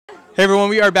Hey everyone,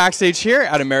 we are backstage here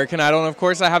at American Idol, and of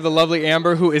course I have the lovely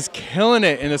Amber, who is killing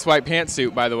it in this white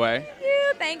pantsuit, by the way.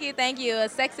 Thank you, thank you. A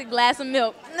sexy glass of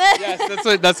milk.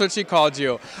 Yes, that's what she called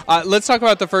you. Let's talk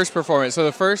about the first performance. So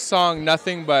the first song,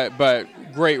 nothing but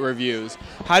great reviews.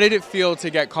 How did it feel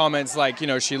to get comments like, you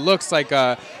know, she looks like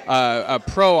a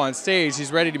pro on stage,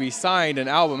 she's ready to be signed, an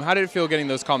album. How did it feel getting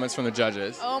those comments from the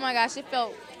judges? Oh my gosh, it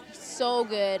felt so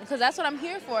good because that's what I'm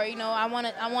here for. You know, I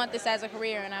want this as a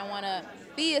career, and I want to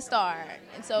be a star.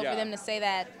 And so for them to say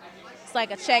that, it's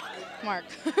like a check mark.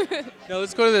 Now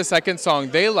let's go to the second song.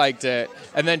 They liked it,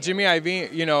 and then Jimmy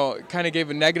Iovine, you know, kind of gave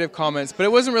a negative comments, but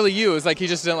it wasn't really you. It was like he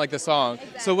just didn't like the song.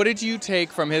 Exactly. So what did you take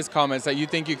from his comments that you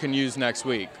think you can use next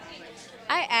week?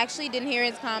 I actually didn't hear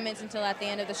his comments until at the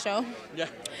end of the show. Yeah.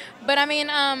 But I mean,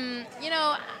 you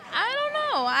know, I don't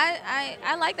know.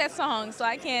 I like that song, so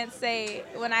I can't say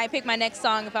when I pick my next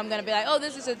song if I'm going to be like, oh,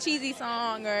 this is a cheesy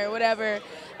song or whatever.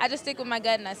 I just stick with my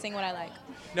gut and I sing what I like.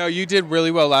 No, you did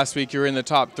really well last week. You were in the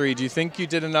top 3. Do you think you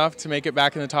did enough to make it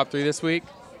back in the top 3 this week?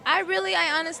 I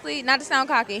honestly, not to sound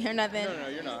cocky or nothing. No,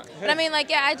 you're not. But I mean, like,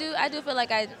 yeah, I do feel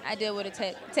like I did what it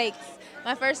takes.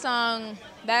 My first song,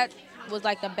 that was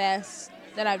like the best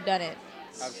that I've done it.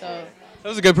 Absolutely. So. That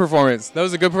was a good performance.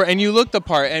 And you looked the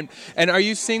part. And are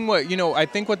you seeing what, you know, I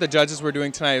think what the judges were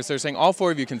doing tonight is they're saying all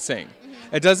 4 of you can sing.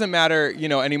 Mm-hmm. It doesn't matter, you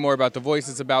know, anymore about the voice.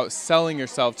 It's about selling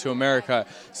yourself to America.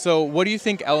 So what do you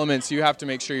think elements you have to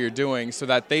make sure you're doing so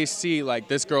that they see, like,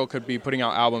 this girl could be putting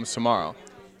out albums tomorrow?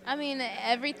 I mean,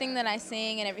 everything that I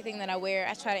sing and everything that I wear,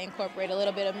 I try to incorporate a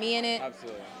little bit of me in it.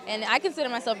 Absolutely. And I consider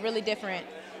myself really different.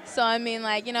 So, I mean,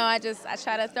 like, you know, I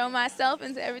try to throw myself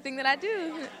into everything that I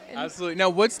do. Absolutely. Now,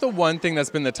 what's the one thing that's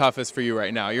been the toughest for you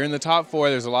right now? You're in the top 4.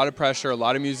 There's a lot of pressure, a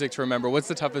lot of music to remember. What's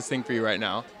the toughest thing for you right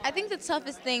now? I think the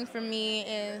toughest thing for me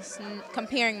is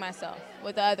comparing myself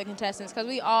with the other contestants because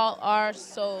we all are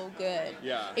so good.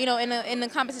 Yeah. You know, in a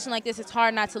competition like this, it's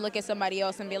hard not to look at somebody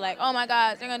else and be like, oh, my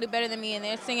God, they're going to do better than me and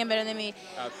they're singing better than me.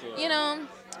 Absolutely. You know,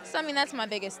 so, I mean, that's my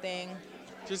biggest thing.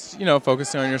 Just, you know,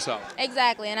 focusing on yourself.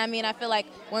 Exactly. And I mean, I feel like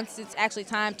once it's actually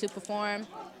time to perform,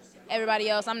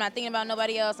 everybody else, I'm not thinking about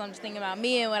nobody else. I'm just thinking about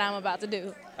me and what I'm about to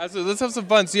do. Absolutely. Let's have some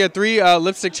fun. So you had 3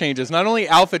 lipstick changes. Not only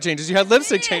outfit changes, you had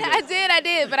lipstick changes. I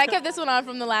did. But I kept this one on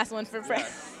from the last one for prep.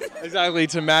 Exactly,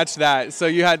 to match that. So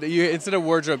you instead of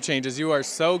wardrobe changes, you are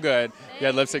so good. You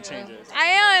had lipstick changes.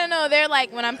 I don't know. They're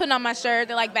like, when I'm putting on my shirt,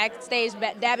 they're like backstage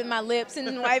dabbing my lips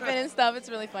and wiping and stuff. It's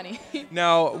really funny.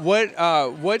 Now,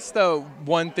 what's the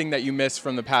one thing that you miss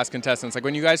from the past contestants? Like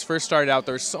when you guys first started out,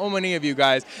 there were so many of you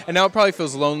guys, and now it probably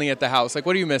feels lonely at the house. Like,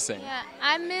 what are you missing? Yeah,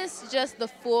 I miss just the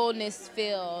fullness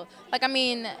feel. Like, I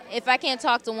mean, if I can't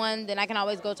talk to one, then I can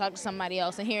always go talk to somebody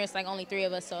else. And here it's like only 3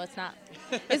 of us, so it's not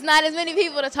as many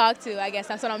people to talk to. I guess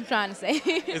that's what I'm trying to say.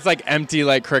 It's like empty,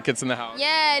 like crickets in the house.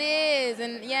 Yeah, it is,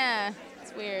 and yeah,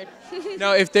 it's weird.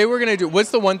 Now, if they were gonna do,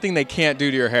 what's the one thing they can't do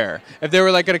to your hair? If they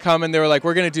were like gonna come and they were like,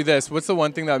 we're gonna do this, what's the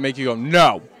one thing that would make you go,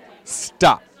 no,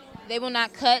 stop? They will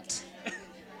not cut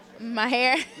my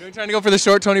hair. You're trying to go for the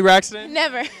short Toni Braxton?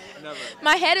 Never. Never.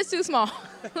 My head is too small.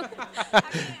 I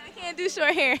can't do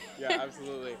short hair. Yeah,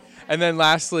 absolutely. And then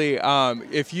lastly,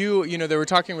 if you know, they were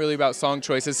talking really about song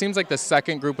choice. It seems like the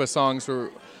second group of songs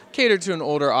were catered to an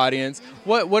older audience.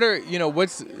 What are, you know,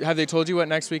 have they told you what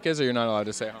next week is, or you're not allowed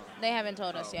to say? Huh? They haven't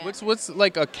told us yet. What's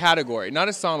like a category, not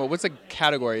a song, but what's a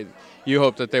category you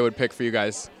hope that they would pick for you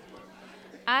guys?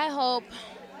 I hope,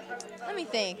 let me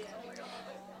think.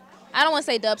 I don't want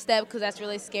to say dubstep because that's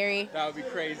really scary. That would be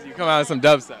crazy. You come out with some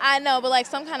dubstep. I know, but like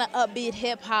some kind of upbeat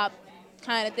hip hop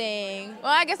kind of thing.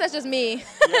 Well, I guess that's just me.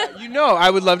 Yeah, you know, I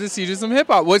would love to see you do some hip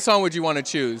hop. What song would you want to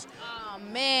choose? Oh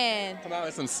man. Come out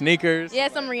with some sneakers. Yeah,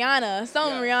 some Rihanna.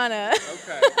 Rihanna.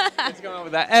 Okay. Let's come out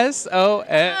with that SOS. Oh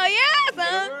yeah,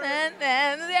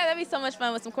 that'd be so much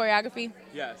fun with some choreography.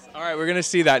 Yes. All right, we're gonna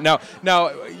see that. Now,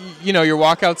 you know, your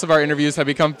walkouts of our interviews have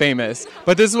become famous,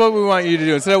 but this is what we want you to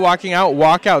do. Instead of walking out,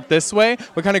 walk out this way.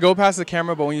 We kind of go past the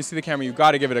camera, but when you see the camera, you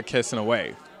gotta give it a kiss and a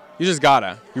wave. You just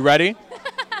gotta. You ready?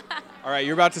 All right,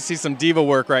 you're about to see some diva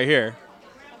work right here.